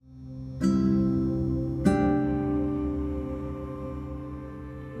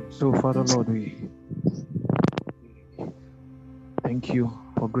So, Father Lord, we thank you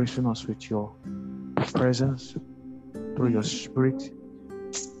for gracing us with your presence through your Spirit.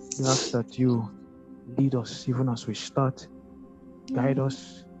 We ask that you lead us even as we start, guide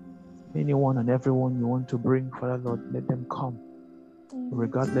us. Anyone and everyone you want to bring, Father Lord, let them come.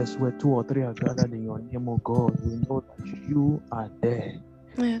 Regardless where two or three are gathered in your name, oh God, we know that you are there.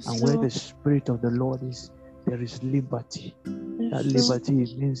 Yes, And where Lord. the Spirit of the Lord is, there is liberty. Yes, That Lord. liberty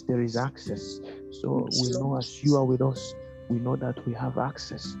means there is access. So Yes, we know Lord. as you are with us, we know that we have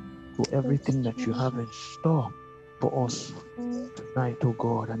access to everything that you have in store for us tonight, oh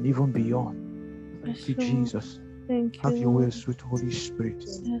God, and even beyond. Thank Yes, you, Lord. Jesus. Thank you, Have your way, Lord. sweet Holy Spirit.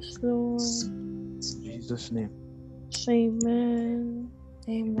 Yes, Lord. In Jesus' name. Amen.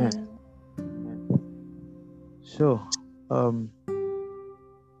 Amen. Amen. So, in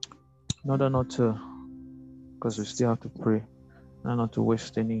order not to, because we still have to pray, not to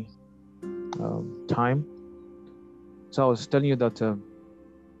waste any time. So I was telling you that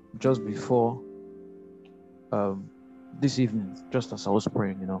just before this evening, just as I was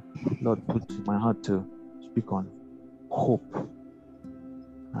praying, Lord put in my heart to speak on hope.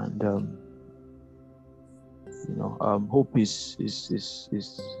 And hope is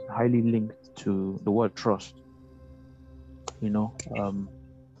highly linked to the word trust.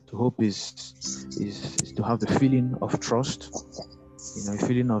 To hope is to have the feeling of trust, a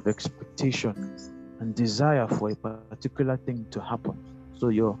feeling of expectation and desire for a particular thing to happen. So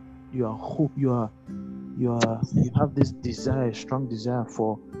you have this desire, strong desire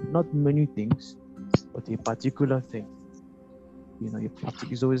for not many things, but a particular thing.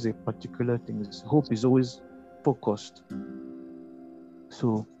 It's always a particular thing. Hope is always focused.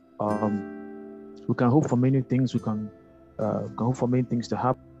 So we can hope for many things. We can hope for many things to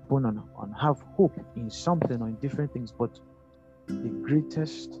happen and have hope in something or in different things. But the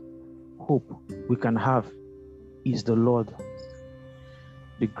greatest hope we can have is the Lord.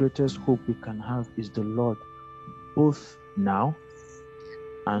 The greatest hope we can have is the Lord, both now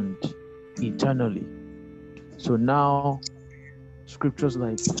and eternally. So now, scriptures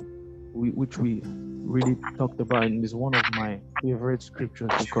like which we really talked about, and is one of my favorite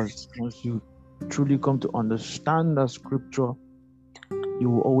scriptures, because once you truly come to understand that scripture, you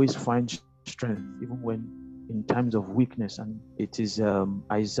will always find strength, even when in times of weakness. And it is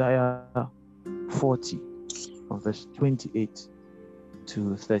Isaiah 40 from verse 28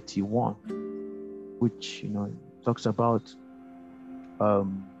 to 31, which talks about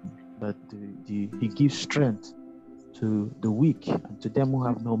that he gives strength to the weak, and to them who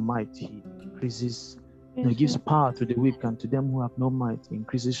have no might he increases. He gives power to the weak, and to them who have no might he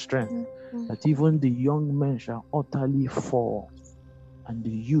increases strength. That even the young men shall utterly fall, and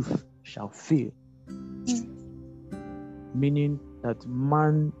the youth shall fail. Meaning that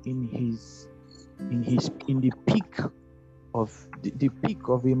man in the peak of the peak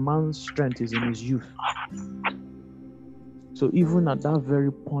of a man's strength is in his youth. So even at that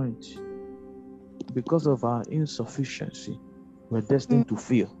very point, because of our insufficiency, we're destined to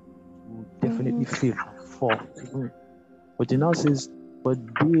fail. We'll definitely fail and fall. But it now says, but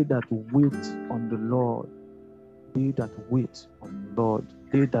they that wait on the Lord, they that wait on the Lord,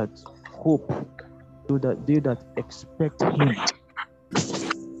 they that hope, they that expect him,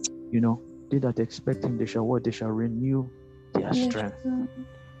 they that expect him, they shall what? They shall renew their strength.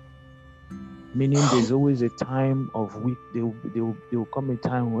 Meaning there's always a time of weak. There will come a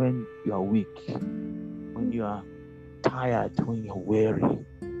time when you are weak, when you are tired, when you're weary, and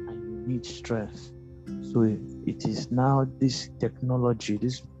you need strength. So it is now this technology,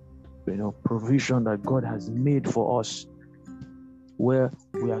 this provision that God has made for us, where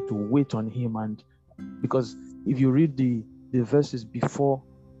we have to wait on him. And because if you read the verses before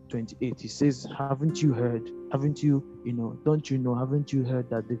 28, he says, haven't you heard, don't you know, haven't you heard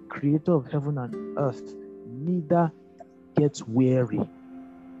that the creator of heaven and earth neither gets weary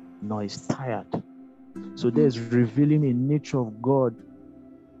nor is tired? So there's revealing a nature of God,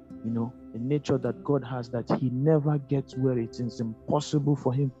 a nature that God has, that he never gets weary. It is impossible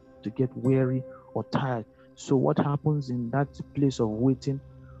for him to get weary or tired. So what happens in that place of waiting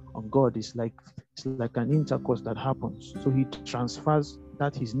on God is like an intercourse that happens. So he transfers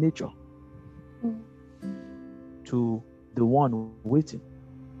that his nature to the one waiting.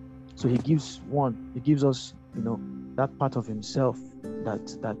 So he gives us, that part of himself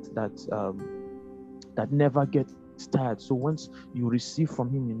that never gets tired. So once you receive from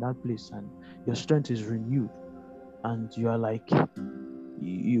him in that place, and your strength is renewed, and you are like,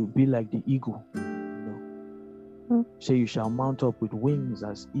 you be like the eagle. Say, you shall mount up with wings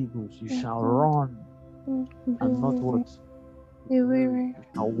as eagles. You shall run and not what? be weary, You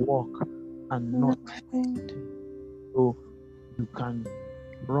shall walk and not. not faint. So you can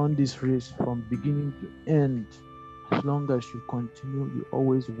run this race from beginning to end. As long as you continue, you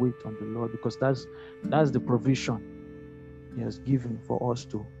always wait on the Lord, because that's the provision He has given for us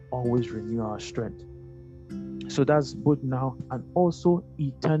to always renew our strength. So that's both now and also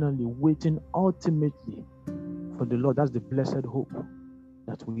eternally, waiting ultimately for the Lord. That's the blessed hope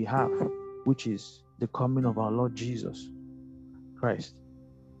that we have, which is the coming of our Lord Jesus Christ.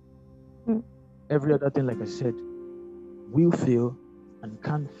 Mm. Every other thing, like I said, will fail and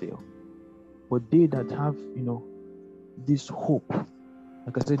can fail. But they that have, this hope,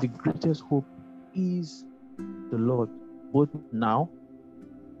 like I said, the greatest hope is the Lord, both now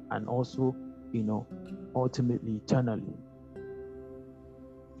and also, ultimately eternally.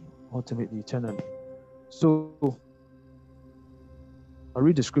 Ultimately eternally. So I'll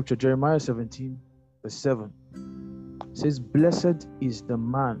read the scripture, Jeremiah 17, verse 7. It says, Blessed is the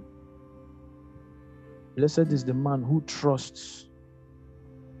man who trusts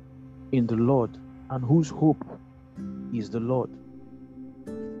in the Lord and whose hope is the Lord.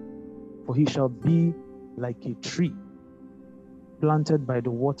 For he shall be like a tree planted by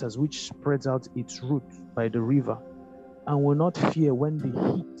the waters, which spreads out its root by the river, and will not fear when the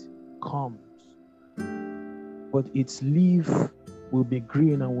heat comes. But its leaf will be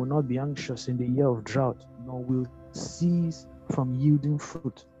green and will not be anxious in the year of drought, nor will cease from yielding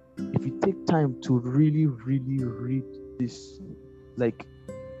fruit. If you take time to really, really read this, like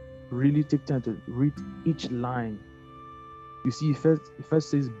really take time to read each line, you see, it first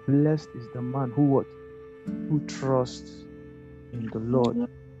says, blessed is the man who trusts in the Lord,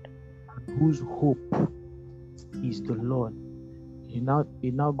 and whose hope is the Lord. It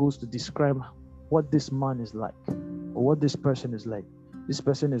now goes to describe what this man is like, or what this person is like. This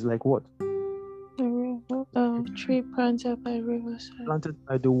person is like what? A tree planted by riverside. Planted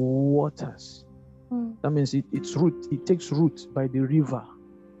by the waters. That means it takes root by the river.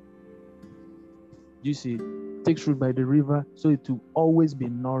 You see, it takes root by the river, so it will always be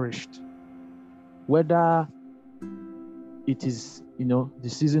nourished. Whether it is, the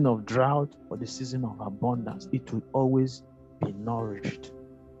season of drought or the season of abundance, it will always be nourished.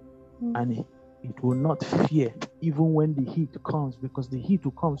 And it will not fear even when the heat comes, because the heat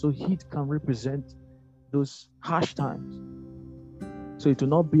will come. So heat can represent those harsh times. So it will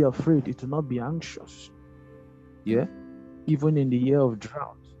not be afraid. It will not be anxious. Yeah. Even in the year of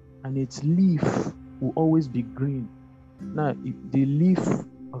drought. And its leaf will always be green. Now, the leaf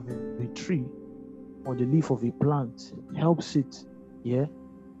of a tree or the leaf of a plant helps it,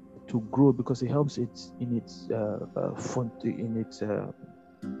 to grow, because it helps it in its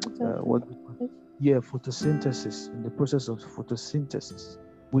photosynthesis, in the process of photosynthesis,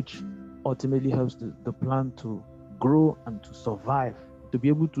 which ultimately helps the plant to grow and to survive, to be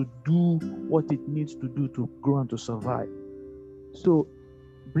able to do what it needs to do to grow and to survive. So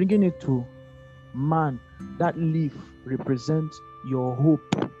bringing it to man, that leaf represents your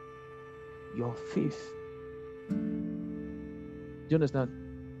hope, your faith. Do you understand?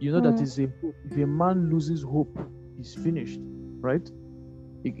 You know that is if a man loses hope, he's finished, right?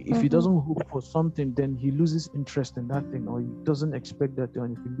 If he doesn't hope for something, then he loses interest in that thing, or he doesn't expect that thing.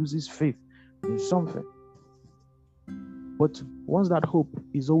 And if he loses faith in something, but once that hope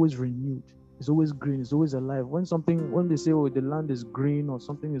is always renewed, it's always green, it's always alive. When they say, oh, the land is green or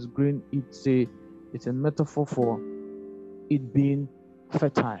something is green, it's a metaphor for it being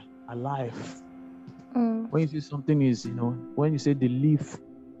fertile, alive. When you say something is, when you say the leaf,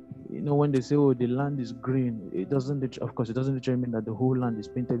 when they say, oh, the land is green, it doesn't literally mean that the whole land is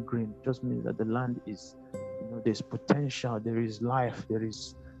painted green. It just means that the land is, there's potential, there is life, there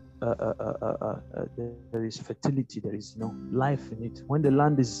is fertility, there is, life in it. When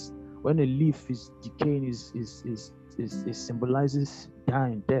a leaf is decaying, it symbolizes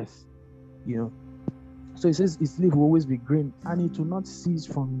dying, death, So it says its leaf will always be green, and it will not cease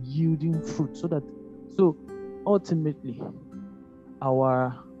from yielding fruit. So ultimately,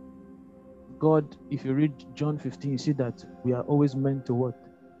 our God, if you read John 15, you see that we are always meant to what?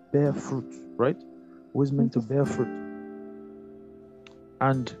 Bear fruit, right? Always meant to bear fruit.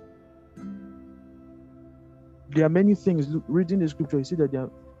 And there are many things. Look, reading the scripture, you see that there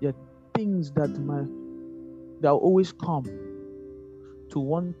are things that will always come to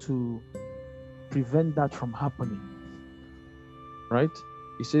want to prevent that from happening, right?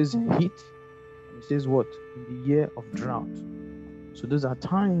 It says heat. It says what? In the year of drought. So those are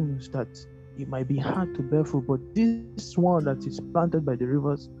times that it might be hard to bear fruit, but this one that is planted by the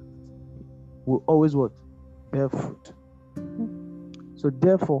rivers will always what? Bear fruit. So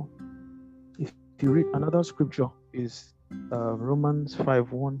therefore, if you read another scripture, is Romans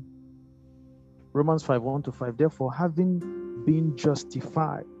 5:1. Romans 5:1 to 5. Therefore, having been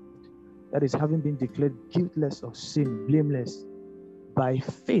justified, that is, having been declared guiltless of sin, blameless, by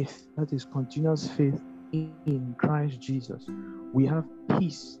faith, that is, continuous faith in Christ Jesus, we have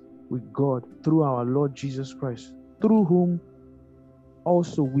peace with God through our Lord Jesus Christ, through whom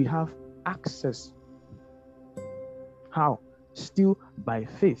also we have access. How? Still by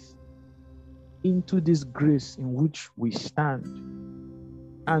faith into this grace in which we stand,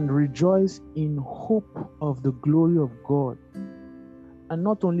 and rejoice in hope of the glory of God. And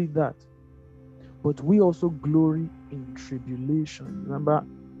not only that, but we also glory in tribulation. Remember,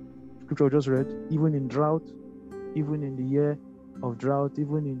 scripture just read, even in drought, even in the year of drought,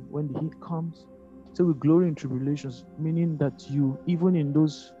 even in when the heat comes. So we glory in tribulations, meaning that you, even in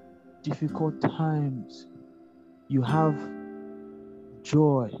those difficult times, you have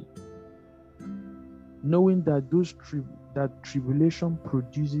joy, knowing that that tribulation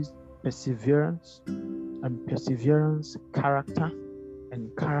produces perseverance, and perseverance character,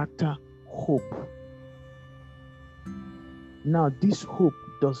 and character hope. Now, this hope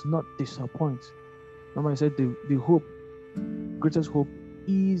does not disappoint. Remember I said the hope, greatest hope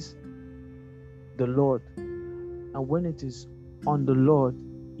is the Lord. And when it is on the Lord,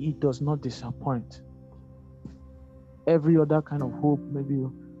 it does not disappoint. Every other kind of hope, maybe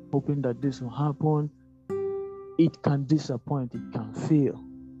hoping that this will happen, it can disappoint, it can fail.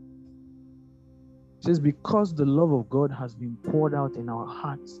 It says, because the love of God has been poured out in our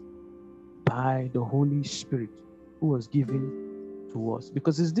hearts by the Holy Spirit who was given to us.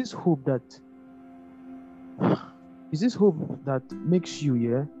 Because it's this hope that makes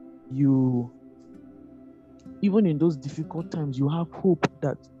you, you, even in those difficult times, you have hope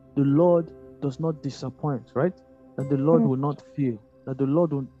that the Lord does not disappoint, right? That the Lord will not fail, that the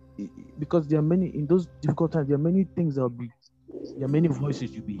Lord will, because there are many, in those difficult times, there are many things there are many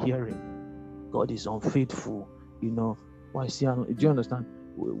voices you'll be hearing. God is unfaithful, why is he, do you understand?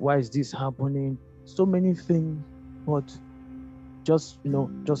 Why is this happening? So many things, but just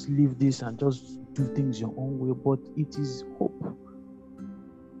leave this and just do things your own way. But it is hope.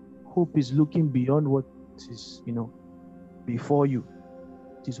 Hope is looking beyond what is, before you.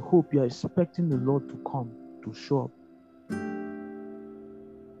 It is hope. You are expecting the Lord to come, to show up.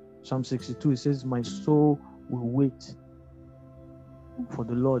 Psalm 62, it says, my soul will wait for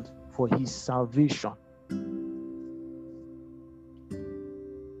the Lord, for his salvation.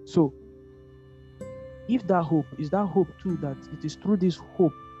 So, if that hope is that hope too, that it is through this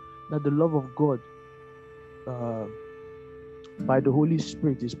hope that the love of God by the Holy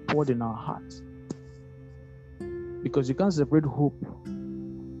Spirit is poured in our hearts. Because you can't separate hope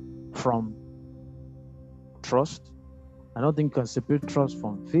from trust. I don't think you can separate trust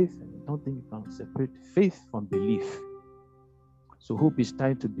from faith. I don't think you can separate faith from belief. So hope is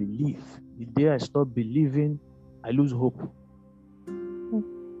tied to belief. The day I stop believing, I lose hope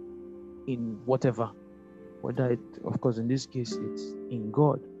in whatever. Whether it, of course, in this case, it's in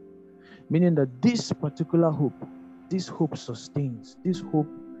God. Meaning that this particular hope, this hope sustains. This hope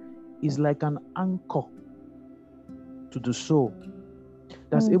is like an anchor to the soul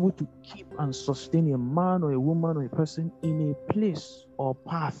that's able to keep and sustain a man or a woman or a person in a place or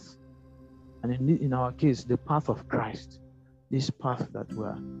path. And in our case, the path of Christ. This path that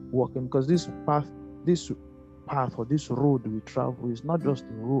we're walking, because this path or this road we travel is not just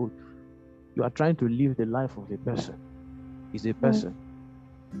a road. You are trying to live the life of a person. Is a person,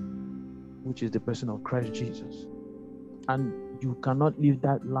 which is the person of Christ Jesus. And you cannot live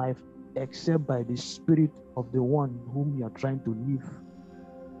that life except by the Spirit of the one whom you are trying to live.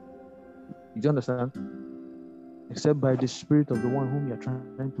 You understand? Except by the Spirit of the one whom you are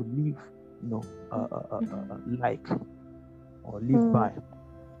trying to live, like or live by.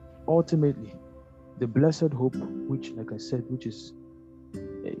 Ultimately, the blessed hope, which, like I said, which is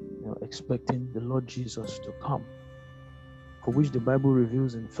expecting the Lord Jesus to come, for which the Bible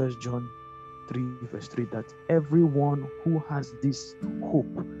reveals in 1 John 3 verse 3 that everyone who has this hope,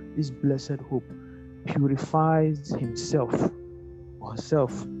 this blessed hope, purifies himself or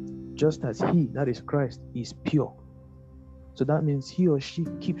herself just as he, that is Christ, is pure. So that means he or she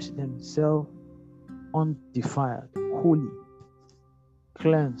keeps themselves undefiled, holy,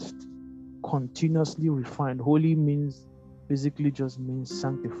 cleansed, continuously refined. Holy basically just means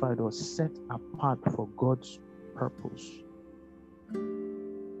sanctified or set apart for God's purpose.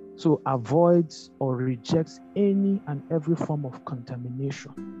 So avoids or rejects any and every form of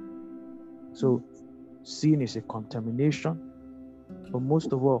contamination. So sin is a contamination, but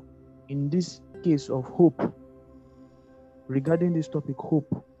most of all, in this case of hope, regarding this topic,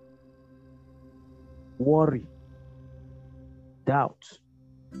 hope, worry, doubt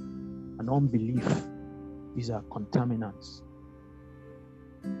and unbelief. These are contaminants.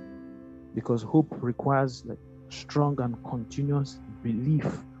 Because hope requires like strong and continuous belief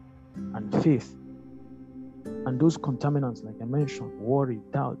and faith. And those contaminants, like I mentioned, worry,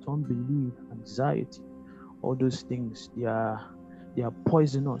 doubt, unbelief, anxiety, all those things, they are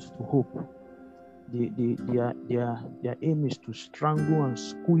poisonous to hope. Their aim is to strangle and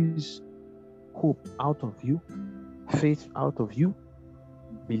squeeze hope out of you, faith out of you,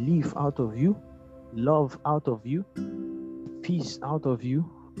 belief out of you, love out of you, peace out of you,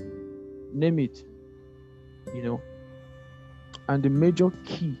 name it, And the major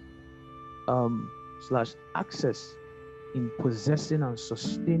key / access in possessing and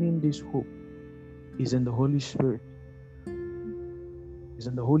sustaining this hope is in the Holy Spirit. Is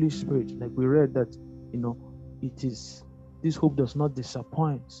in the Holy Spirit. Like we read that, it is, this hope does not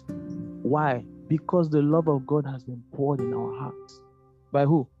disappoint. Why? Because the love of God has been poured in our hearts. By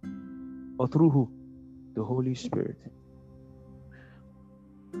who? Or through who? The Holy Spirit.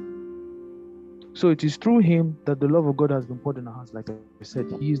 So it is through him that the love of God has been poured in our hearts. Like I said,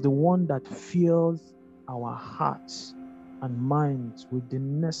 he is the one that fills our hearts and minds with the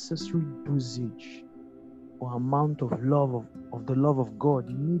necessary dosage or amount of love of the love of God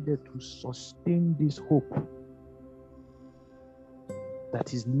needed to sustain this hope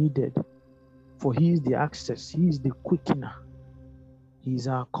that is needed. For he is the access, he is the quickener, he is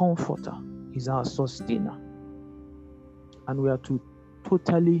our comforter, he is our sustainer. And we are to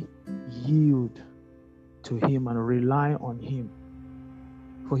totally yield to him and rely on him.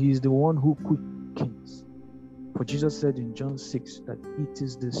 For he is the one who quickens. For Jesus said in John 6 that it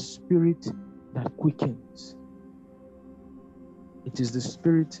is the Spirit that quickens. It is the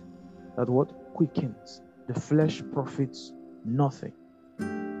Spirit that what? Quickens. The flesh profits nothing.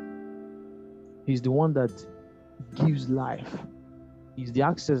 He's the one that gives life. He's the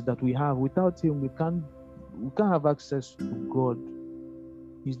access that we have. Without him, we can't have access to God.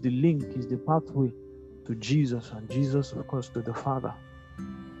 He's the link, he's the pathway to Jesus, and Jesus, of course, to the Father.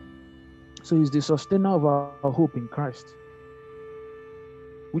 So he's the sustainer of our hope in Christ.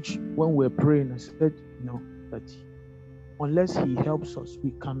 Which, when we're praying, I said, that unless he helps us,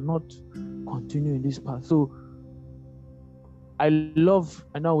 we cannot continue in this path. So I know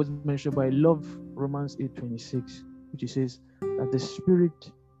I was mentioned, but I love Romans 8:26, which says that the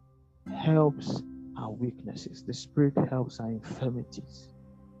Spirit helps our weaknesses. The Spirit helps our infirmities.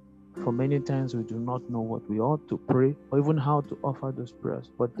 For many times we do not know what we ought to pray or even how to offer those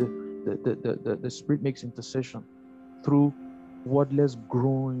prayers. But the Spirit makes intercession through wordless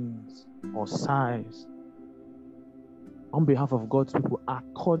groans or sighs on behalf of God's people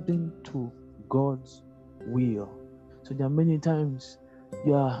according to God's will. So there are many times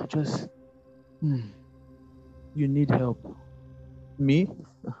you are just, you need help. Me,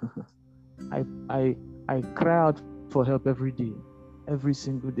 I cry out for help every day. Every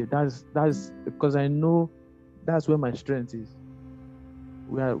single day. That's because I know that's where my strength is.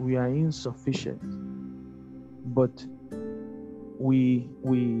 We are insufficient, but we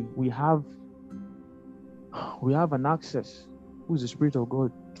have an access, who is the Spirit of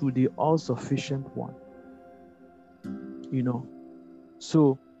God, to the all-sufficient one.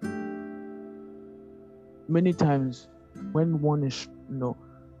 So many times when one is,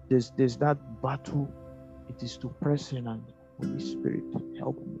 there's that battle, it is to press in and, Holy Spirit,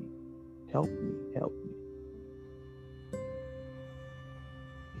 help me, help me, help me.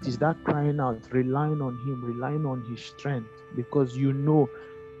 It is that crying out, relying on him, relying on his strength, because you know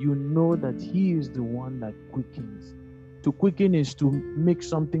that he is the one that quickens. To quicken is to make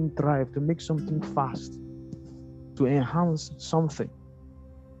something thrive, to make something fast, to enhance something.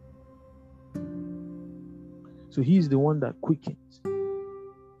 So he is the one that quickens.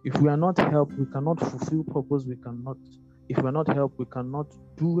 If we are not helped, we cannot fulfill purpose, if we're not helped, we cannot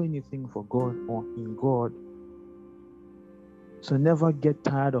do anything for God or in God. So never get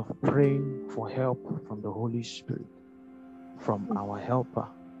tired of praying for help from the Holy Spirit, from our helper.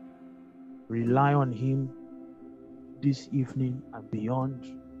 Rely on him this evening and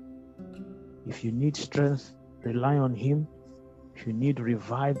beyond. If you need strength, rely on him. If you need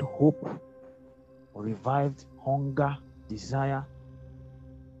revived hope or revived hunger, desire,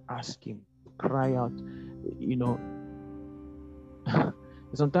 ask him. Cry out.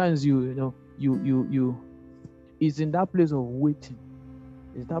 Sometimes you it's in that place of waiting.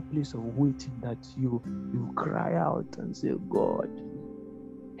 It's that place of waiting that you cry out and say, God,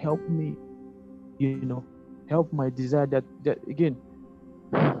 help me. Help my desire. That again,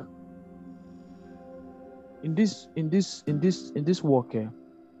 in this walk,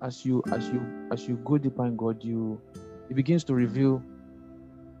 as you go deeper in God, you It begins to reveal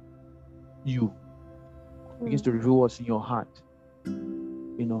you. It begins to reveal what's in your heart.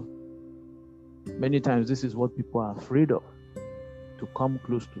 You know, many times this is what people are afraid of, to come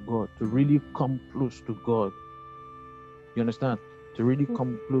close to God, to really come close to God. You understand? To really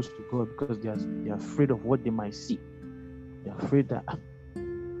come close to God, because they're afraid of what they might see. They're afraid that,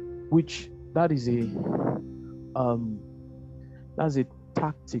 that's the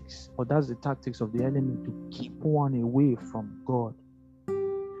tactics of the enemy to keep one away from God.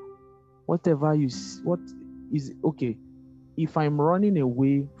 Whatever you see, what is okay, if I'm running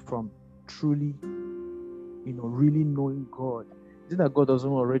away from truly, really knowing God, is it that God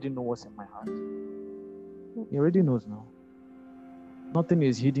doesn't already know what's in my heart? He already knows now. Nothing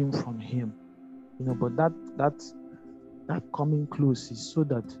is hidden from him, but that coming close is so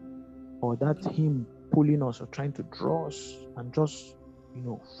that, or that him pulling us or trying to draw us and just,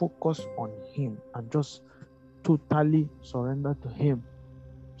 focus on him and just totally surrender to him.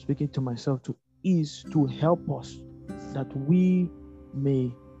 Speaking to myself is to help us that we may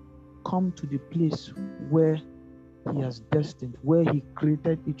come to the place where he has destined, where he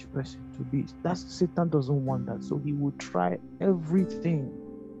created each person to be. Satan doesn't want that, so he will try everything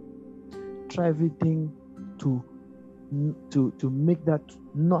to make that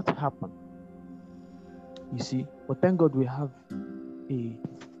not happen. You see, but thank God we have a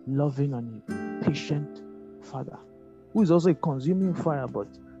loving and a patient Father who is also a consuming fire, but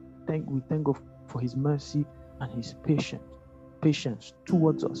we thank God for his mercy and his patience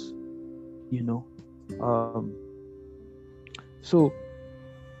towards us, so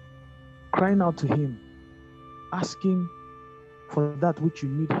crying out to him, asking for that which you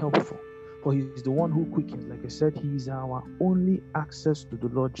need help for he is the one who quickens. Like I said, he is our only access to the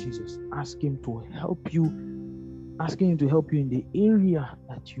Lord Jesus. Ask him to help you, asking him to help you in the area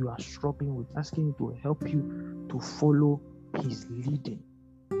that you are struggling with, asking him to help you to follow his leading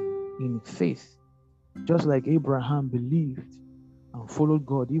in faith, just like Abraham believed and followed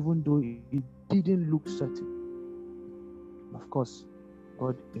God, even though it didn't look certain. Of course,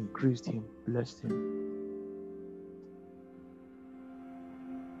 God increased him, blessed him.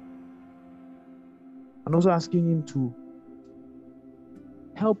 And also asking him to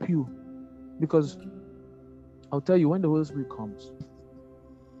help you, because I'll tell you, when the Holy Spirit comes,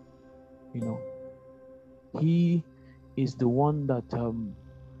 he is the one that,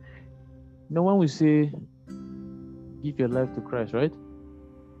 when we say give your life to Christ, right?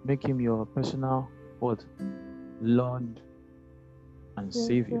 Make him your personal what? Lord and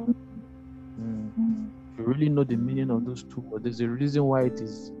Savior. If you really know the meaning of those two words, there's a reason why it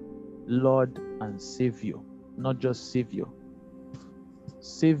is Lord and Savior, not just Savior.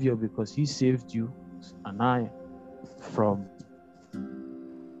 Savior because he saved you and I from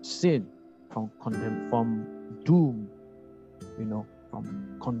sin, from doom,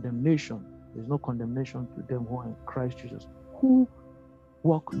 from condemnation. There's no condemnation to them who are in Christ Jesus, who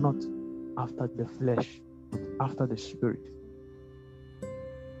walk not after the flesh, but after the Spirit.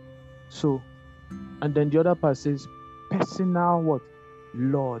 So, and then the other part says personal what?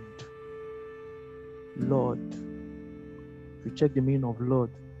 Lord. If you check the meaning of Lord,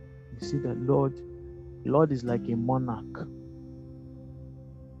 you see that Lord is like a monarch.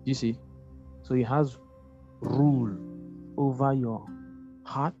 You see? So he has rule over your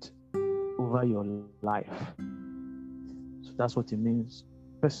heart, over your life. So that's what it means.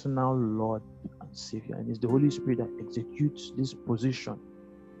 Personal Lord and Savior. And it's the Holy Spirit that executes this position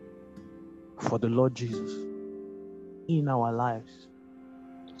for the Lord Jesus in our lives.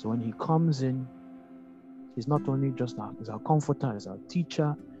 So when he comes in, he's not only just he's our comforter, he's our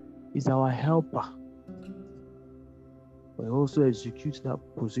teacher, he's our helper. But he also executes that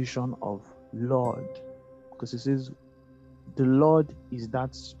position of Lord. Because it says, the Lord is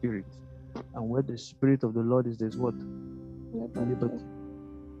that Spirit. And where the Spirit of the Lord is, there's what? Liberty.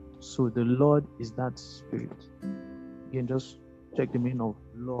 So the Lord is that Spirit. Again, just check the meaning of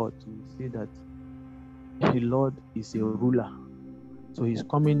Lord. You see that the Lord is a ruler. So he's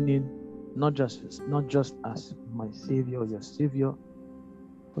coming in not just as my Savior, your Savior,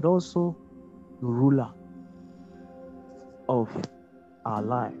 but also the ruler of our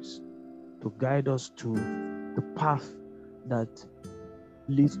lives, to guide us to the path that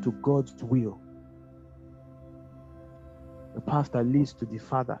leads to God's will, the path that leads to the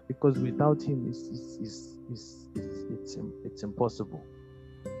Father, because without him it's impossible.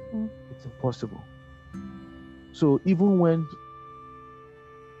 It's impossible. So even when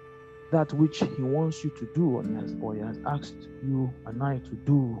that which he wants you to do, or he has asked you and I to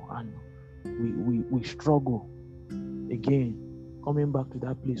do, and we struggle again, coming back to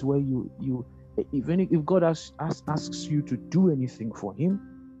that place where you If God asks you to do anything for Him,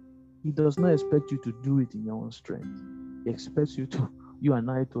 He does not expect you to do it in your own strength. He expects you and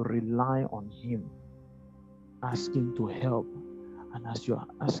I to rely on Him, ask Him to help. And as you're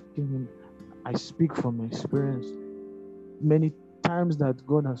asking Him, I speak from experience. Many times that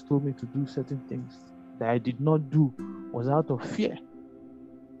God has told me to do certain things that I did not do was out of fear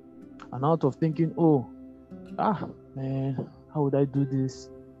and out of thinking, man, how would I do this?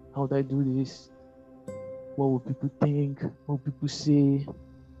 How would I do this? What will people think? What will people say?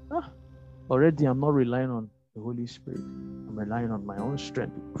 Already I'm not relying on the Holy Spirit. I'm relying on my own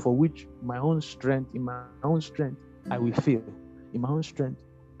strength, for which in my own strength, I will fail. In my own strength,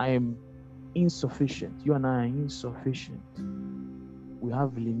 I am insufficient. You and I are insufficient. We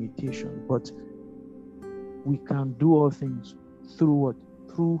have limitation, but we can do all things through what?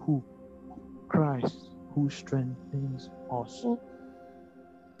 Through who? Christ, who strengthens us.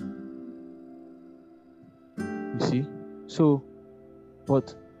 You see? So,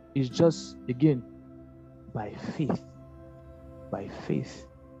 but it's just, again, by faith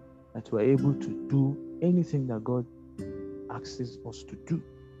that we're able to do anything that God asks us to do.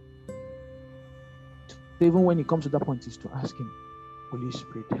 So even when it comes to that point, is to ask Him, Holy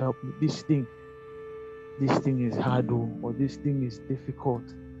Spirit, help me. This thing is hard, or this thing is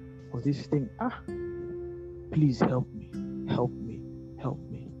difficult, or this thing, please help me.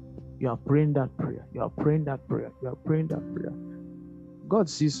 You are praying that prayer. God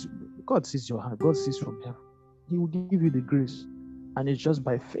sees your heart. God sees from heaven. He will give you the grace. And it's just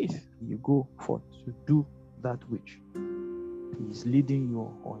by faith you go forth to do that which He is leading you,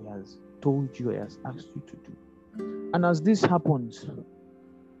 or He has told you, He has asked you to do. And as this happens,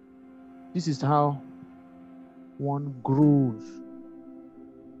 this is how one grows.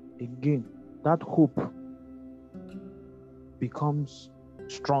 Again, that hope becomes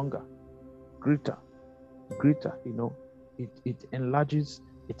stronger, greater, it enlarges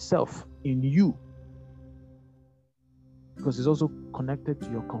itself in you, because it's also connected to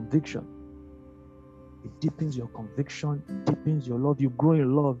your conviction. It deepens your conviction, deepens your love. You grow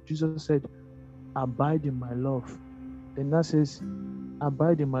in love. Jesus said, abide in my love. Then that says,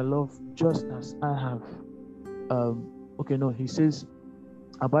 abide in my love just as I have. He says,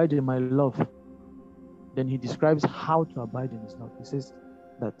 abide in my love. Then He describes how to abide in His love. He says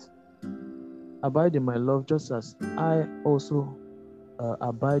that, abide in my love just as I also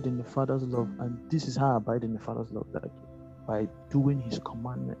abide in the Father's love. And this is how I abide in the Father's love, that by doing His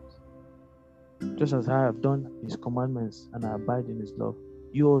commandments. Just as I have done His commandments and I abide in His love,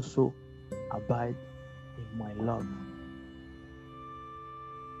 you also abide in my love.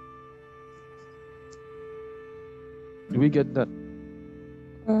 Do we get that?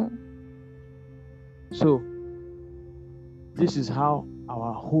 So, this is how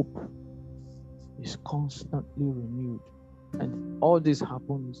our hope is constantly renewed. And all this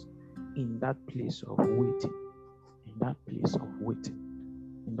happens in that place of waiting.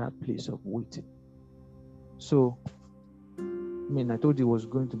 So, I told you it was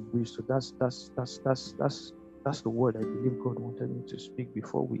going to be, so that's the word I believe God wanted me to speak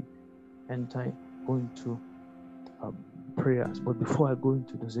before we enter into prayers. But before I go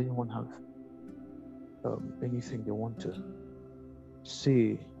into, does anyone have anything they want to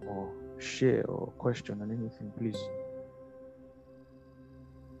say or share or question on anything, please?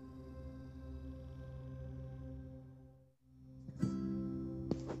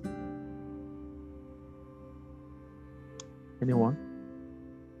 Anyone?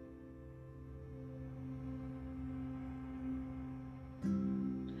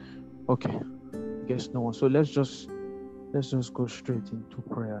 Okay, I guess no one. So let's just go straight into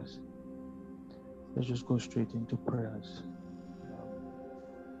prayers.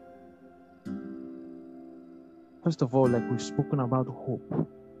 First of all, like we've spoken about hope.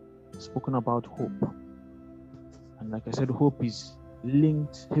 And like I said, hope is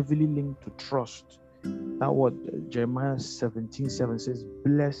heavily linked to trust. That what Jeremiah 17:7 says,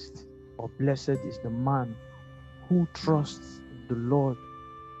 blessed or blessed is the man who trusts in the Lord,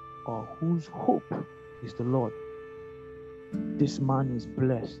 or whose hope is the Lord. This man is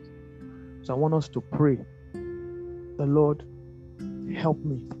blessed. So I want us to pray, the Lord, help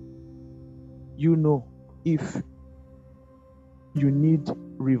me. If you need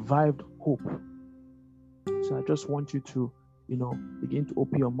revived hope. So I just want you to, begin to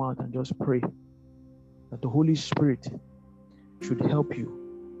open your mouth and just pray that the Holy Spirit should help you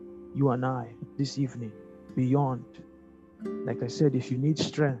and I, this evening, beyond. Like I said, if you need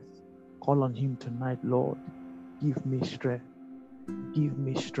strength, call on Him tonight. Lord, give me strength.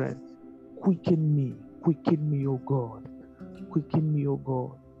 Quicken me, oh God.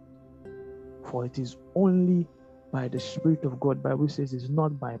 For it is only by the Spirit of God. Bible says it's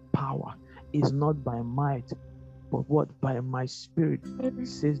not by power, it's not by might, but what? By my Spirit,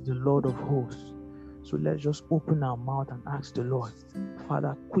 says the Lord of hosts. So let's just open our mouth and ask the Lord,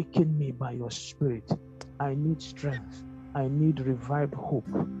 Father, quicken me by your Spirit. I need strength. I need revived hope.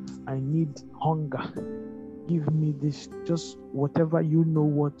 I need hunger. Give me this, just whatever you know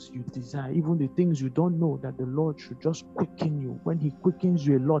what you desire, even the things you don't know, that the Lord should just quicken you. When He quickens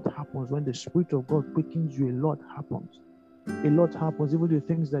you, a lot happens. When the Spirit of God quickens you, a lot happens. A lot happens. Even the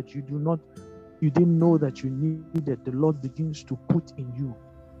things that you didn't know that you needed, the Lord begins to put in you.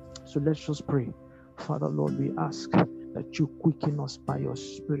 So let's just pray. Father, Lord, we ask that you quicken us by your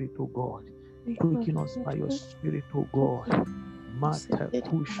Spirit, O God. Quicken us by your Spirit, O God. Mata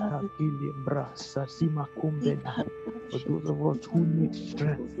kushta gilimbra sasima kumbena. For those of us who need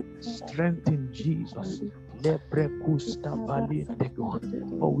strength in Jesus. Lebre kusta valintego.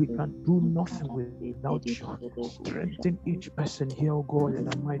 For we can do nothing without you. Strengthen each person here, O God, in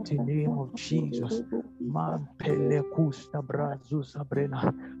the mighty name of Jesus. Man pele kusta brazu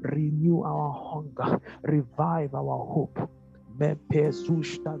sabrena. Renew our hunger. Revive our hope. Me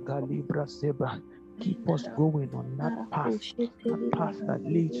pezushta galibra zebra. Keep us going on that path that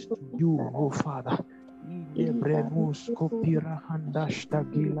leads to you, oh Father.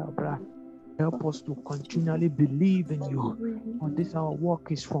 Help us to continually believe in you. For this our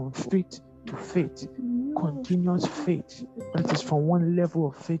walk is from faith to faith, continuous faith. That is from one level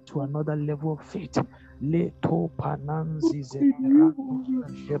of faith to another level of faith. That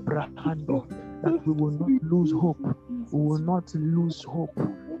we will not lose hope. We will not lose hope.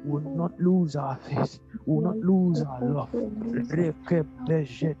 We will not lose our faith. We will not lose our love.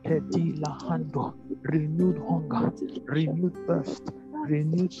 Renewed hunger, renewed thirst,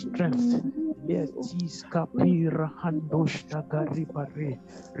 renewed strength. Letis kapira handoshta garibare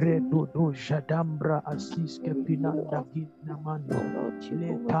redodo jadambra asiske pinanda ginamando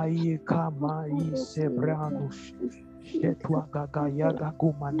letaye kamai sebranus shetwa gagayaga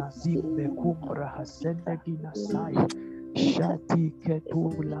gumanazimbe kumbra hasende ginasai shati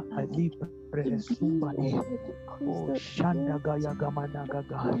ketula alibre sumbani o shanda gaya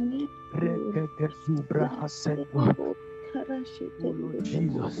gamanagaga reke zubra hasendo. Oh Lord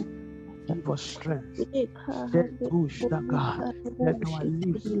Jesus, give us strength. Let our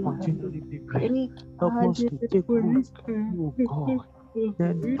lips continually be great. Help us to take root in you, God.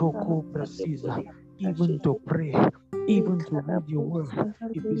 Then to go precisa, even to pray, even to read your word.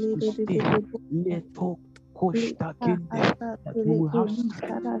 If it's to stay, let talk. That we will have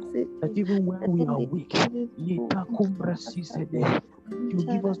strength, that even when we are weak, you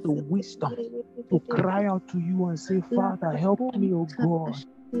give us the wisdom to cry out to you and say, Father, help me, oh God.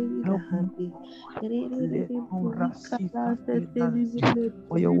 Help me.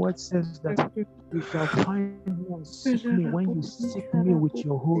 For your word says that you shall find me and seek me when you seek me with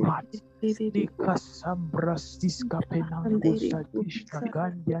your whole heart. The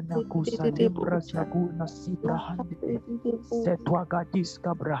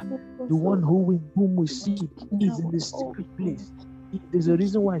one whom we seek is in the secret place. There's a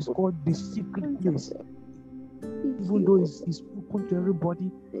reason why it's called the secret place. Even though it's open to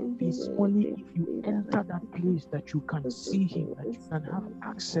everybody, it's only if you enter that place that you can see him, that you can have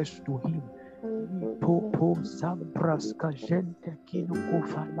access to him. Popo Zambraska gente kino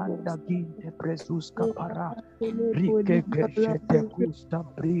kofalanda ginte presuska para rike geshete kusta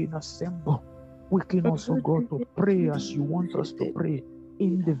brina sembo. Quicken us, O God, to pray as you want us to pray,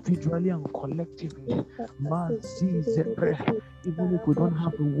 individually and collectively. Even if we don't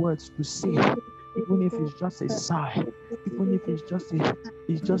have the words to say, even if it's just a sigh, even if it's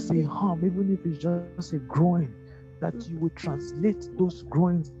just a hum, even if it's just a groan, that you will translate those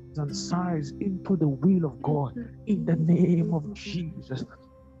groans and sighs into the will of God in the name of Jesus.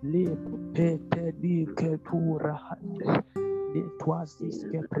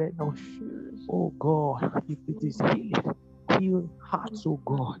 Oh God, if it is healing, heal hearts, oh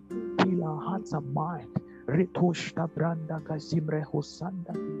God, heal our hearts and mind.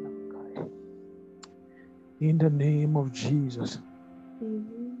 In the name of Jesus.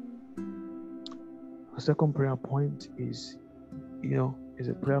 Our second prayer point is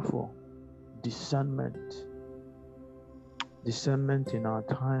a prayer for discernment. Discernment in our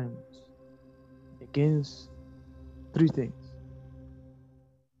times against three things: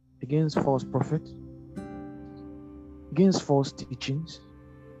 against false prophets, against false teachings,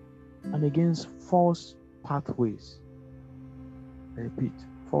 and against false pathways. I repeat,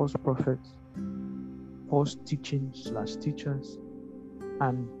 false prophets, false teachings/teachers,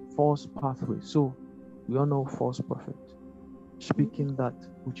 and false pathways. So we all know false prophet, speaking that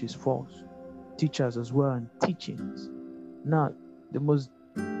which is false, teachers as well and teachings. Now, the most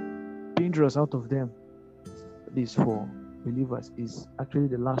dangerous out of them, this for believers, is actually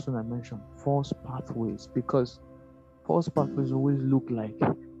the last one I mentioned, false pathways. Because false pathways always looks like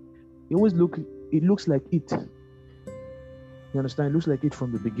it. You understand? It looks like it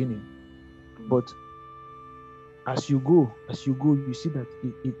from the beginning. But as you go, you see that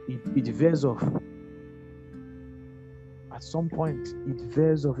it veers off. At some point, it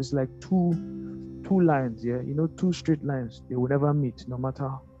veers off. It's like two lines, yeah? You know, two straight lines. They will never meet, no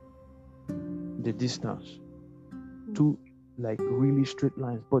matter the distance. Two, like, really straight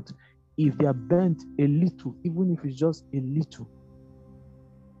lines. But if they are bent a little, even if it's just a little,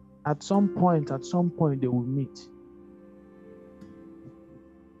 at some point, they will meet.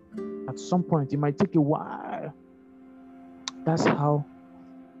 At some point, it might take a while. That's how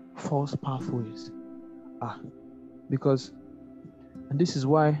false pathways are. Because, and this is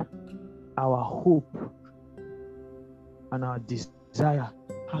why our hope and our desire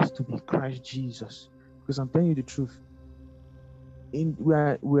has to be Christ Jesus. Because I'm telling you the truth,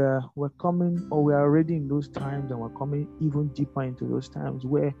 we're coming, or we are already in those times, and we're coming even deeper into those times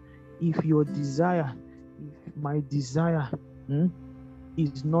where if my desire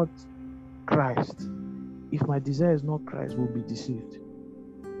is not Christ, if my desire is not Christ, we'll be deceived.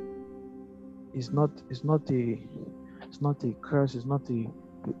 It's not a curse, it's not a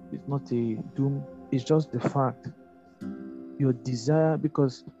doom, it's just the fact. Your desire,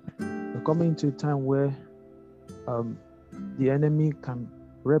 because we're coming into a time where the enemy can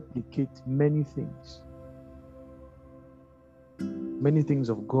replicate many things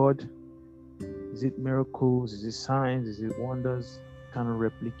of God. Is it miracles? Is it signs? Is it wonders? Can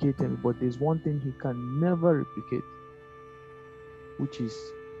replicate them, but there's one thing he can never replicate, which is,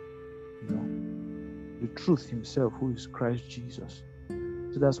 the truth himself, who is Christ Jesus.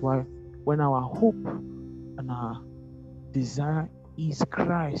 So that's why when our hope and our desire is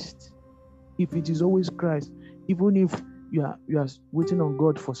Christ, if it is always Christ, even if you are waiting on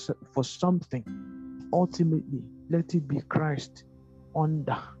God for something, ultimately let it be Christ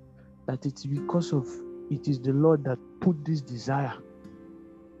under, that it's because of it is the Lord that put this desire.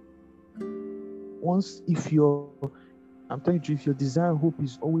 Once, I'm telling you, if your desire and hope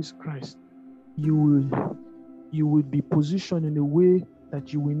is always Christ, you will be positioned in a way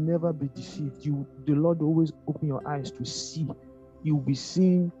that you will never be deceived. The Lord will always open your eyes to see. You'll be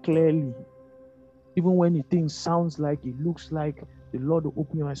seeing clearly. Even when the thing sounds like, it looks like, the Lord will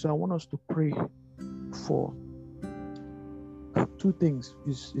open your eyes. So I want us to pray for two things.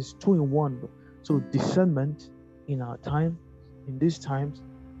 It's two in one. So discernment in our time, in these times,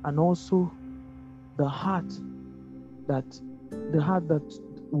 and also the heart that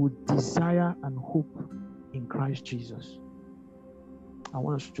would desire and hope in Christ Jesus. I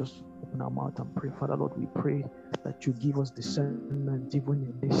want us to just open our mouth and pray. Father Lord, we pray that you give us discernment even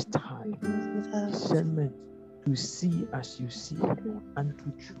in this time. Discernment to see as you see and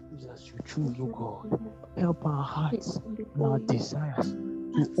to choose as you choose, oh God. Help our hearts and our desires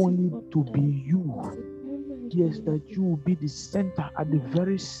to only to be you. Yes, that you will be the center, at the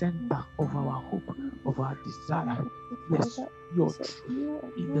very center of our hope, of our desire. Yes, your truth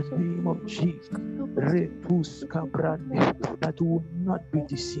in the name of Jesus. That we will not be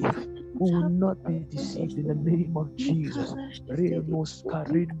deceived. We will not be deceived in the name of Jesus. It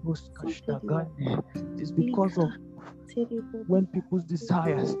is because of when people's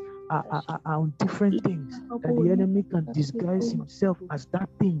desires are on different things that the enemy can disguise himself as that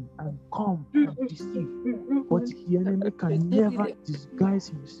thing and come and deceive. But the enemy can never disguise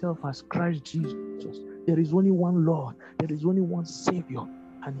himself as Christ Jesus. There is only one Lord, there is only one Savior,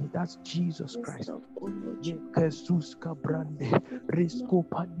 and that's Jesus Christ.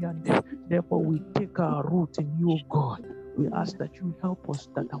 Therefore, we take our root in you, God. We ask that you help us,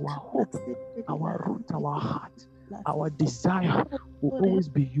 that our hope, our root, our heart, our desire will always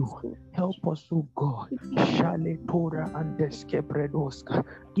be you. Help us, oh God.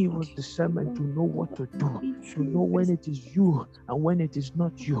 Give us discernment to know what to do, to know when it is you and when it is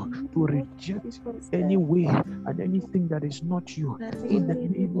not you, to reject any way and anything that is not you. In the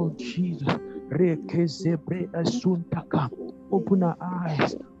name of Jesus. Open our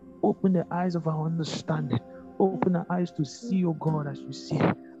eyes, open the eyes of our understanding, open our eyes to see, oh God, as you see,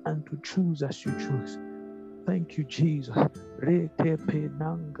 and to choose as you choose. Thank you, Jesus. Rete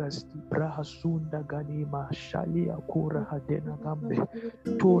penangas brahasunda ganima shalia kura hadena gambe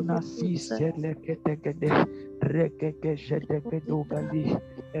tona si seleketegede rekeke jedegedogali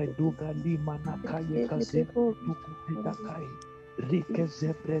edugali manakaye kaze tukupitakai rike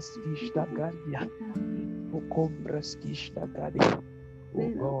zebres kishtagandia okombres kishtagadi Oh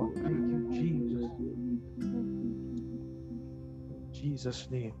God, thank you, Jesus. In Jesus'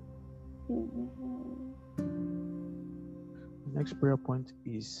 name. The next prayer point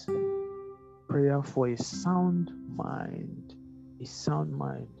is prayer for a sound mind. A sound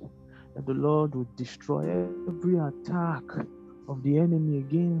mind. That the Lord will destroy every attack of the enemy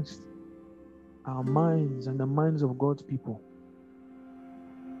against our minds and the minds of God's people.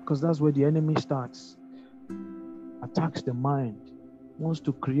 Because that's where the enemy starts. Attacks the mind. Wants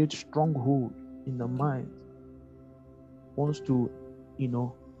to create stronghold in the mind. Wants to,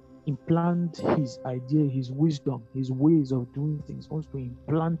 implant his idea, his wisdom, his ways of doing things. Wants to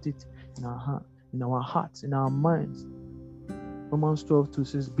implant it in our heart, in our hearts, in our minds. Romans 12:2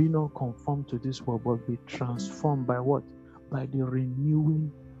 says, be not conformed to this world, but be transformed by what? By the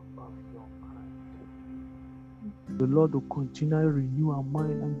renewing of your mind. The Lord will continually renew our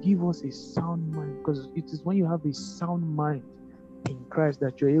mind and give us a sound mind, because it is when you have a sound mind in Christ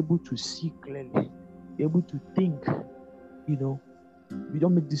that you're able to see clearly, you're able to think. You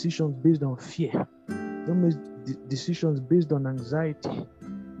don't make decisions based on fear. You don't make decisions based on anxiety.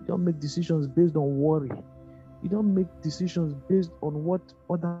 You don't make decisions based on worry. You don't make decisions based on what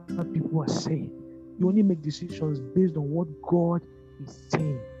other people are saying. You only make decisions based on what God is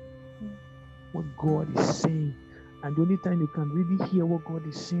saying. What God is saying. And the only time you can really hear what God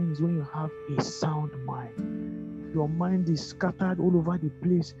is saying is when you have a sound mind. If your mind is scattered all over the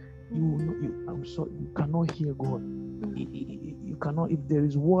place, you cannot hear God. You cannot. If there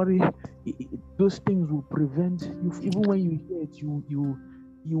is worry, those things will prevent you. Even when you hear it, you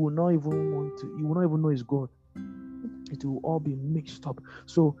will not even want to. You will not even know it's God. It will all be mixed up.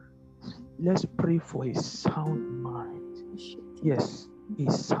 So let's pray for a sound mind. Yes, a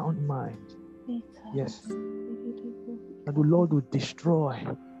sound mind. Yes, and the Lord will destroy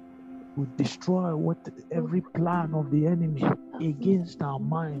every plan of the enemy against our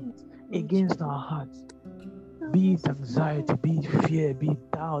minds, against our hearts. Be it anxiety, be it fear, be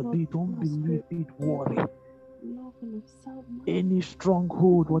it doubt, be it unbelief, be it worry. Any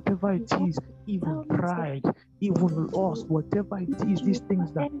stronghold, whatever it is, even pride, even lust, whatever it is, these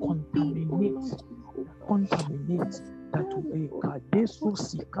things that contaminate, that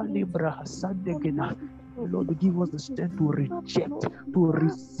Lord, will give us the strength to reject, to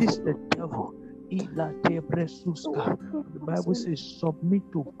resist the devil. The Bible says, submit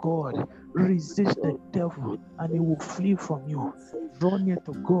to God, resist the devil, and he will flee from you. Draw near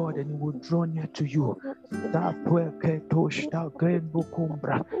to God, and he will draw near to you. That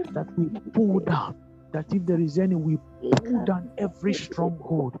we pull down, that if there is any, we pull down every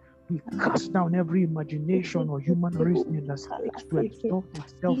stronghold. We cast down every imagination or human reasoning that seeks to exalt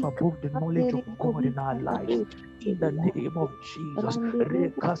itself above the knowledge of God in our lives. In the name of Jesus.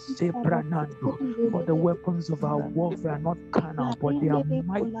 For the weapons of our warfare are not carnal, but they are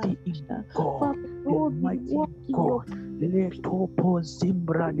mighty in God. They are mighty in God.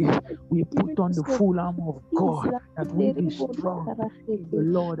 We put on the full armor of God that we be strong in the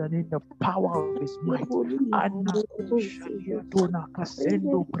Lord and in the power of his might.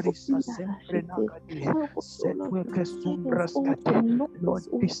 Lord,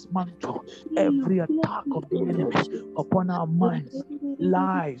 dismantle every attack of the enemy upon our minds,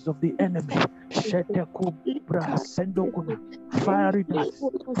 lies of the enemy. Fiery darts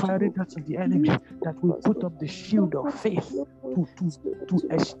of the enemy, that we put up the shield of faith to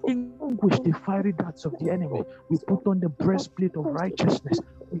extinguish the fiery darts of the enemy. We put on the breastplate of righteousness.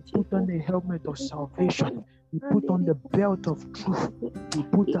 We put on the helmet of salvation. We put on the belt of truth. We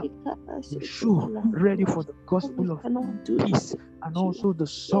put on the shoe ready for the gospel of peace, and also the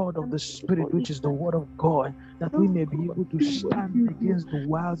sword of the Spirit, which is the word of God, that we may be able to stand against the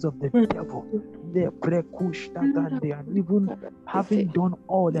wiles of the devil. And even having done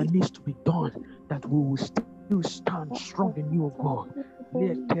all that needs to be done, that we will still stand strong in you, God. Oh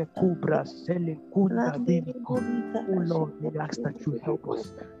Lord, we ask that you help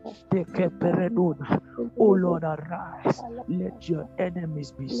us. Oh Lord, arise. Let your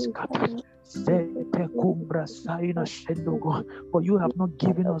enemies be scattered. For you have not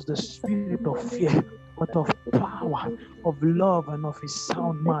given us the spirit of fear, but of power, of love, and of a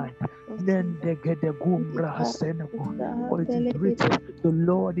sound mind. Then for it is written, the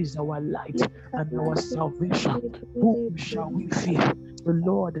Lord is our light and our salvation. Whom shall we fear? The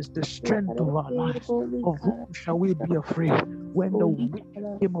Lord is the strength of our lives. Of whom shall we be afraid? When the wicked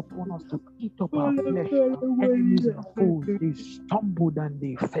came upon us to eat up our flesh, our enemies and foes, they stumbled and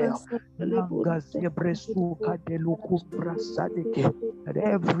they fell. At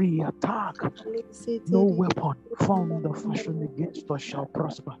every attack, no weapon formed or fashioned against us shall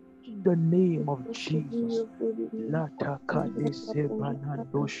prosper. the name of Jesus. Lata kade se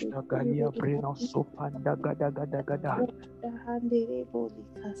banando shtagalia breno sopanda gada gada gada.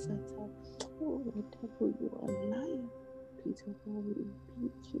 Oh, devil, you are a liar. Peter, God, we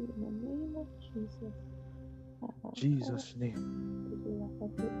rebuke you in the name of Jesus. Jesus' name.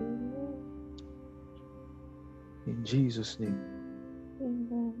 In Jesus' name.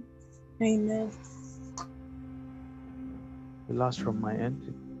 Amen. Amen. The last from my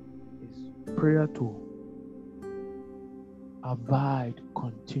end is prayer to abide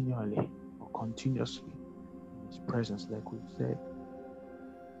continually or continuously in His presence, like we've said.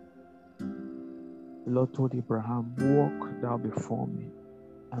 The Lord told Abraham, walk thou before me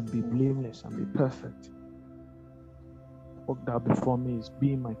and be blameless and be perfect. Walk thou before me is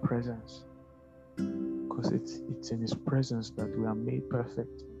be in my presence, because it's in His presence that we are made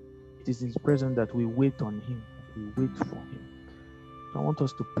perfect. It is in His presence that we wait on Him, that we wait for Him. So I want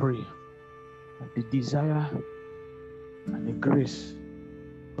us to pray that the desire and the grace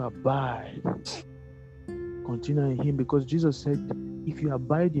to abide, continue in Him, because Jesus said, if you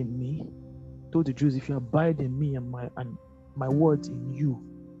abide in me, told the Jews, if you abide in me and my words in you,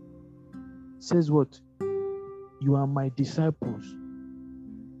 says what? You are my disciples.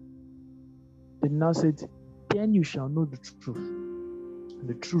 Then now said, then you shall know the truth, and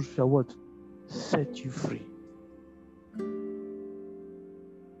the truth shall what? Set you free.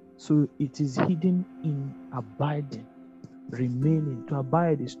 So it is hidden in abiding, remaining. To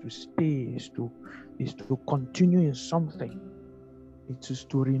abide is to stay, is to continue in something. It is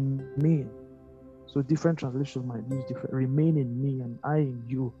to remain. So different translations might use different. Remain in me and I in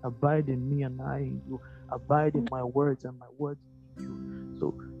you. Abide in me and I in you. Abide in my words and my words in you.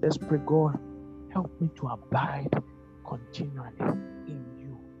 So let's pray, God, help me to abide continually in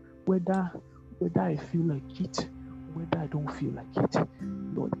you. Whether I feel like it, whether I don't feel like it,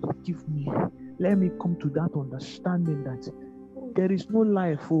 Lord, forgive me. Let me come to that understanding that there is no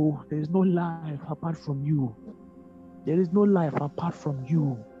life, there is no life apart from you. There is no life apart from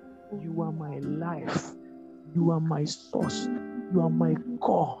you. You are my life. You are my source. You are my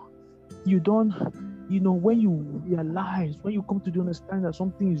core. You don't, when you realize, when you come to the understanding that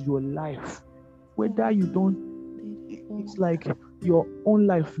something is your life, whether you don't, it's like your own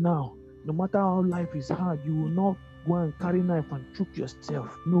life now. No matter how life is hard, you will not go and carry knife and choke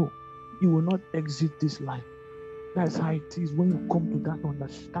yourself. No, you will not exit this life. That's how it is when you come to that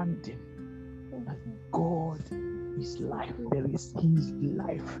understanding that God is life. There is His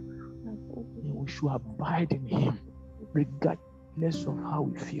life. And we should abide in Him regardless of how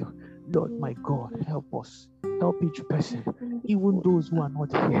we feel. Lord, my God, help us. Help each person, even those who are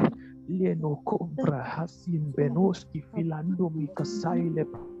not here. Leno Kombra Hasim Benoski Filando Mikasaile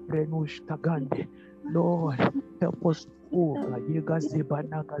Prenosh Tagande. Lord, help us. Oh, Gayega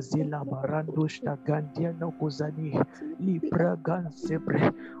Zebanaga Zela Barando Shtagandia no Kozani Lipragan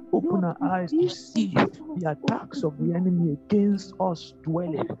Sebre. Open our eyes to see the attacks of the enemy against us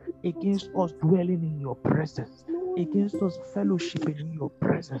dwelling in your presence, against us fellowshipping in your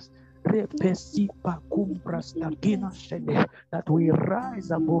presence. That we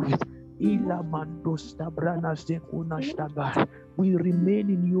rise above it. We remain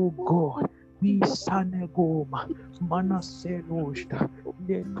in you, God. We sanegoma manaseloshta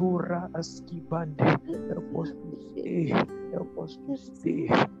letora askibande. Help us to stay.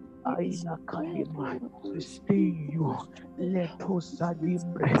 Aina kalima, to stay in you. Let us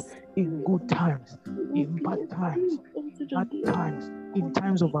salimbre in good times, in bad times, in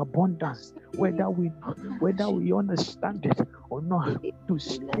times of abundance, whether we understand it or not, to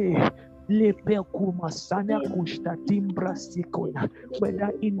stay. Whether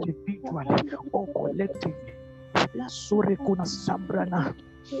individually or collectively.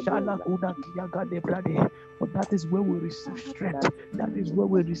 But that is where we receive strength. That is where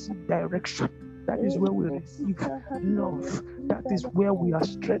we receive direction. That is where we receive love. That is where we are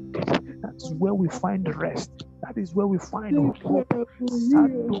strengthened. That is where we find rest. That is where we find hope.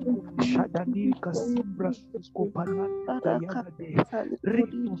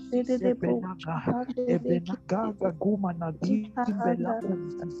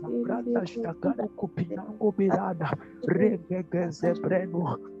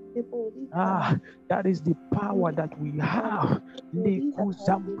 That is the power that we have.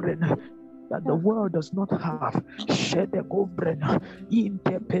 That the world does not have. That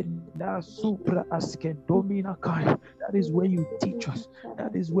is where you teach us.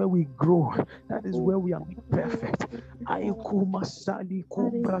 That is where we grow. That is where we are made perfect. Aikuma Sali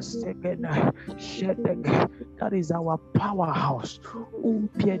Kumbra Segena Shedeg. That is our powerhouse.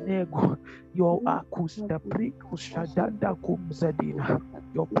 Umpienego. Your Akus the Prikus Shadada Kumzadina.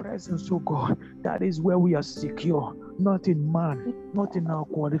 Your presence, oh God, that is where we are secure. Not in man, not in our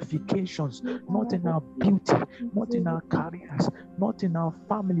qualifications, not in our beauty, not in our careers, not in our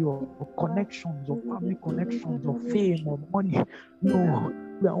family or connections or family connections or fame or money. No,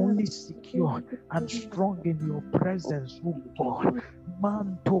 we are only secure and strong in your presence, oh God.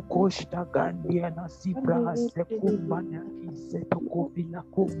 Man tokoshta gandiana sibra sekumbana kizetokofila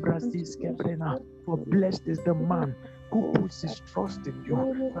kumbra siskebrena. For blessed is the man who puts his trust in you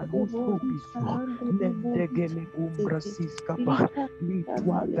and whose hope is you. Nendegele umbra siskaba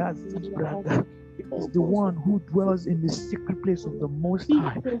litwaga zibraga. It is the one who dwells in the secret place of the Most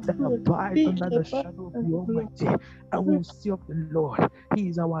High, that abides under the shadow of the Almighty, and will see of the Lord. He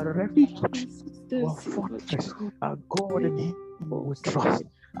is our refuge, our fortress, our God, in Him we will trust.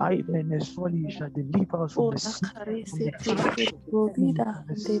 I Menesoli shall deliver us from the snare, from the trap,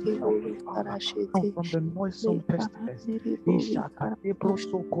 from the noisome pestilence. He shall cover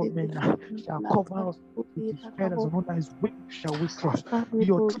us with his feathers, and under his wings shall we trust.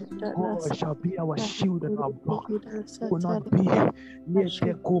 Your truth, God, shall be our shield and our buckler. We will not be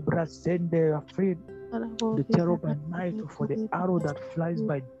afraid the terror by night, or for the arrow that flies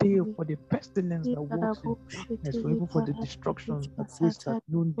by day, or for the pestilence that walks in darkness, or even for the destruction that wastes at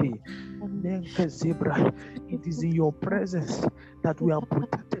noonday. It is in your presence that we are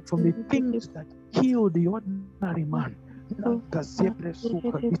protected from the things that kill the ordinary man, the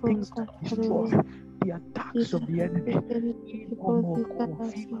things that destroy, the attacks of the enemy.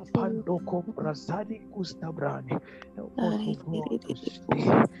 Help us, God,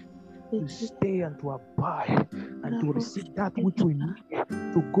 to stay and to abide and to receive that which we need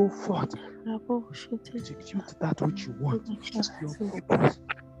to go forth, to execute that which you want. Your purpose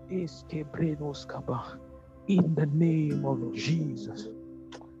is in the name of Jesus.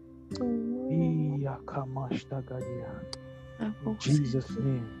 In Jesus'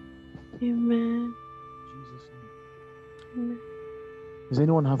 name. Amen. Jesus' name. Amen. Does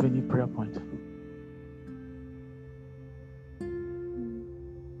anyone have any prayer point?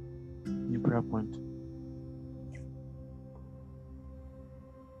 Any prayer point?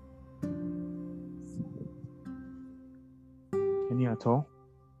 Any at all?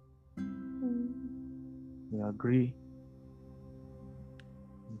 We agree.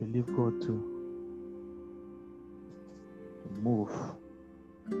 Believe God to move,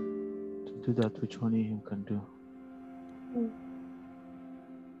 to do that which only Him can do.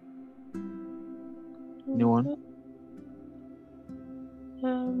 Anyone?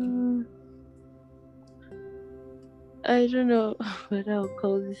 I don't know whether I'll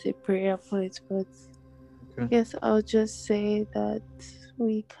call this a prayer point, but I guess I'll just say that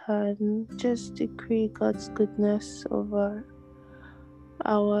we can just decree God's goodness over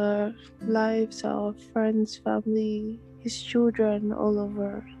our lives, our friends, family, His children, all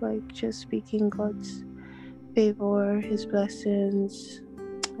over, like just speaking God's favor, His blessings,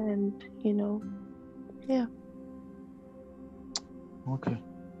 and yeah. Okay.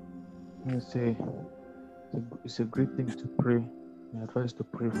 I say it's a great thing to pray. I advise to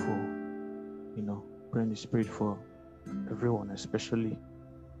pray for, pray in the Spirit for everyone, especially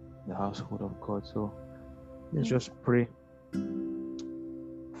the household of God. So let's just pray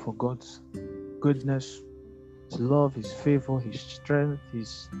for God's goodness, His love, His favor, His strength,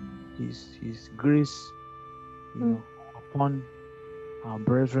 His grace, upon our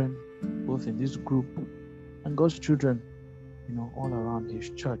brethren, both in this group and God's children, all around His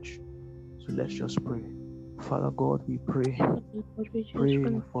church. So let's just pray. Father God, we pray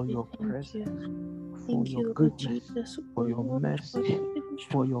for your presence, for your goodness, for your mercy,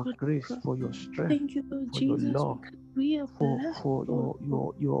 for your grace, for your strength, for your love, for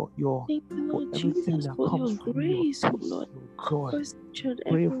your everything that comes from your peace, your joy.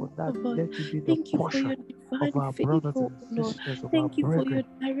 Pray for that. Let it be the portion of our brothers and sisters, of our Thank you for your brethren.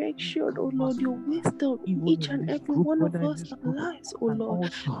 direction, oh Lord, your wisdom, each and every one of us lives, oh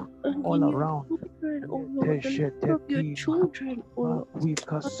Lord, and all around. Children, oh Lord, the love of your children, oh Lord,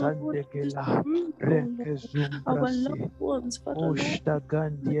 our loved ones, Father Lord, thank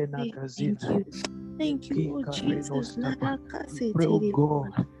you. Thank you, Lord Jesus. Pray, oh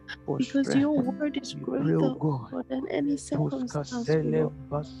God, because strength. your word is greater than any circumstance, Lord,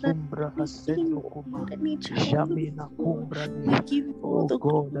 than anything, Lord, any challenge, Lord. We give you all the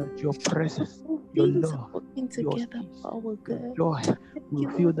God, that your presence, your love, working together for our good. joy will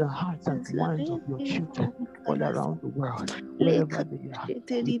fill the hearts and minds of your children. all around the world, wherever they are.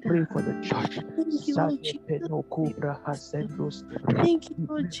 We pray for the church. Thank you, Lord Jesus. Thank you,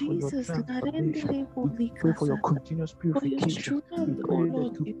 Lord Jesus. We pray for your continuous purification. We pray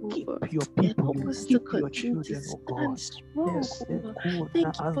that you keep your people, you keep your children, oh God. Yes,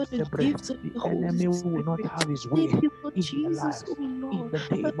 thank you for the gifts of the enemy will not have his way in their Jesus, lives. In the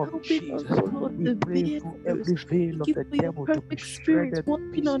name of Jesus, we pray for every veil of the devil to be shredded to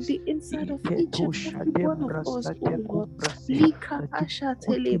working on the inside of each and every one of us, oh Lord. that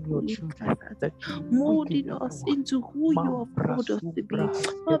you your children, that you molding us into who you have called us to be.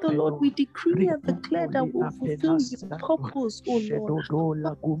 Father Lord, we decree and declare that we'll fulfill your purpose, oh Lord,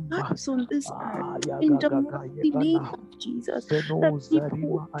 lives on this earth, in the mighty name of Jesus, that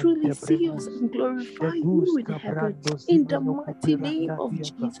people truly see us and glorify you in heaven, in the mighty name of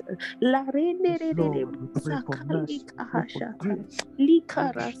Jesus. Lord, we pray for mercy,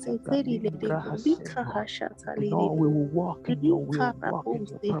 we will walk in your will, walk in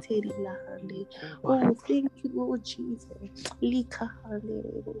your purpose. Oh, thank you, Lord Jesus.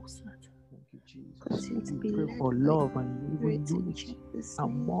 Thank you, Jesus. We pray for love and even unity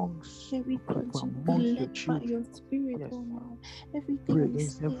amongst your children. Your spirit, yes. Everything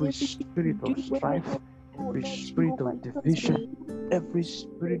against every spirit of strife, every spirit of division, every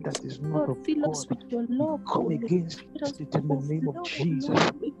spirit that is not of God. Your love, come against it in the name of Jesus.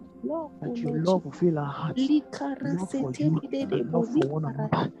 That your love will fill our hearts. Love for you and love for one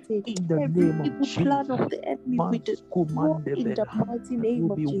another. In the name of Jesus. Plan of the enemy with the in the mighty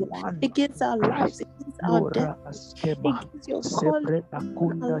name of Jesus. Against our lives, against our death, against your calling.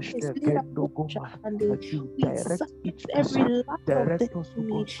 That you direct each every life direct of the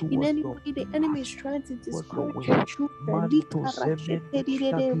enemy. In any way the enemy is trying to discourage your children.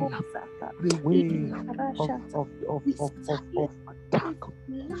 Every way of attack,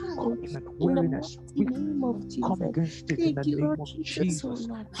 weariness, we come against it in the name of Jesus.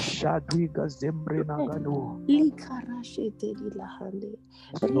 Shadriga Zembrenagado.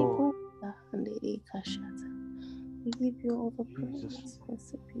 Lord. We give you all the praise.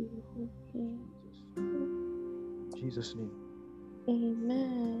 In Jesus' name.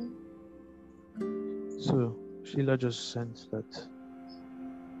 Amen. So Sheila just sensed that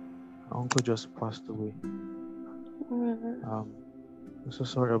her uncle just passed away. I'm so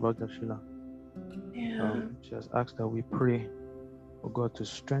sorry about that, Sheila. Yeah. She has asked that we pray for God to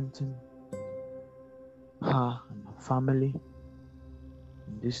strengthen her and her family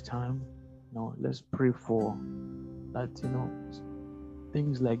in this time. Now let's pray for that,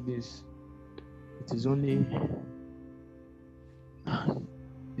 things like this. It is only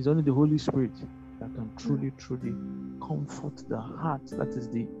the Holy Spirit that can truly comfort the heart. That is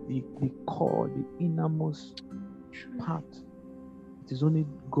the core, the innermost part. It is only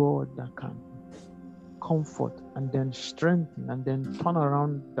God that can comfort and then strengthen and then turn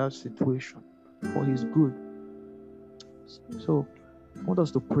around that situation for His good. So I want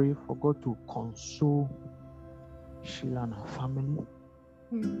us to pray for God to console Sheila and her family,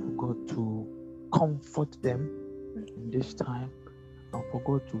 for God to comfort them in this time, and for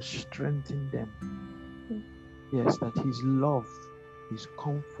God to strengthen them. Yes, that His love, His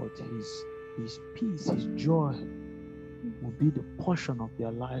comfort, His peace, His joy will be the portion of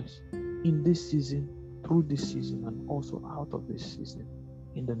their lives in this season, through this season, and also out of this season.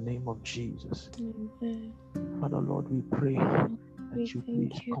 In the name of Jesus. Amen. Father, Lord, we pray that you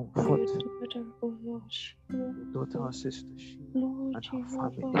please comfort your daughter, our sister, Sheila, and her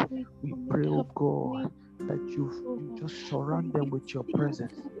family. We pray, oh God, that you just surround them with your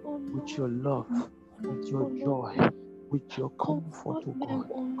presence, with your love, with your joy, with your comfort, oh God.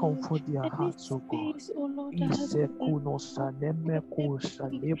 Comfort their hearts, oh God.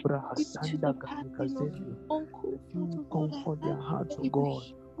 You comfort their hearts, oh God.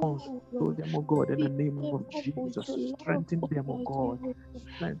 Console them, oh God, in the name of Jesus. Strengthen them, oh God.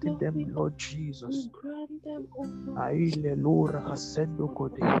 Strengthen them, Lord Jesus.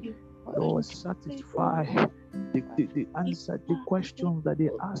 Lord, satisfy the answer, the questions that they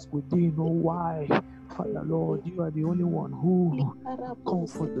ask within, oh why. Father, Lord, you are the only one who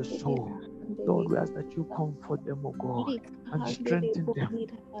comfort the soul. Lord, we ask that you comfort them, oh God, and strengthen them,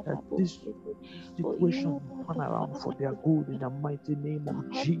 that this situation will turn around for their good in the mighty name of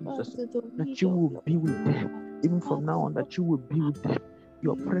Jesus, that you will be with them, even from now on, that you will be with them.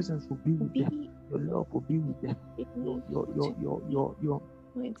 Your presence will be with them. Your love will be with them.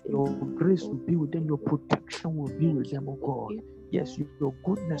 Your grace will be with them. Your protection will be with them, oh God. Yes, your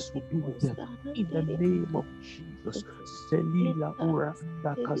goodness will be with them. In the name of Jesus.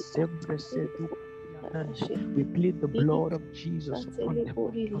 hands. We plead the blood of Jesus upon them,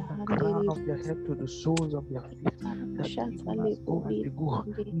 from the crown of their head to the soles of their feet, that even as go as they go,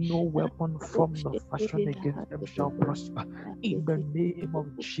 no weapon formed or fashioned against them shall prosper. In the name of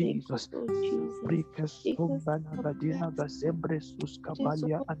Jesus.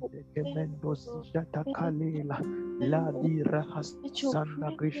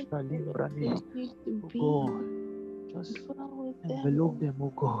 God, just envelope them,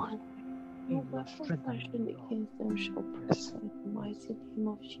 oh God. No weapon fashioned against them shall prosper in the mighty name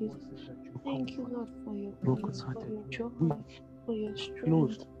of Jesus. Thank you, Lord, for your peace, for your joy, for your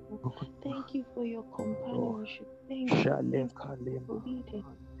strength. Thank you for your companionship. Thank you for leading.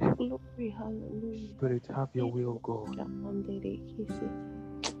 Glory, hallelujah. Spirit, have your will, God.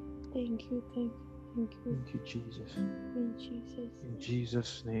 Thank you, thank you, thank you. Thank you, Jesus. In Jesus' name. In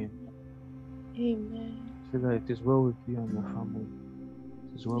Jesus' name. Amen. So that it is well with you and your family.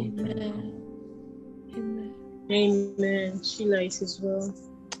 It is well with you and your family. Amen. Amen. Sheila, it is well.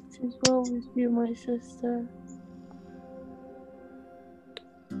 It is well with you, my sister.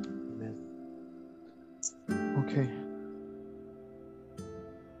 Amen. Okay.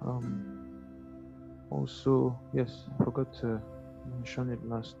 Also, yes, I forgot to mention it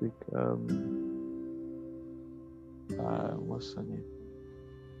last week. What's her name?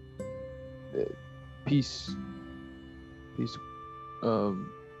 Peace.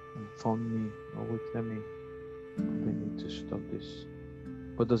 Inform me. Oh wait, let me. I need to stop this.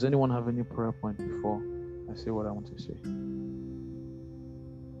 But does anyone have any prayer point before I say what I want to say?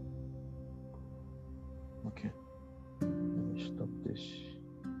 Okay.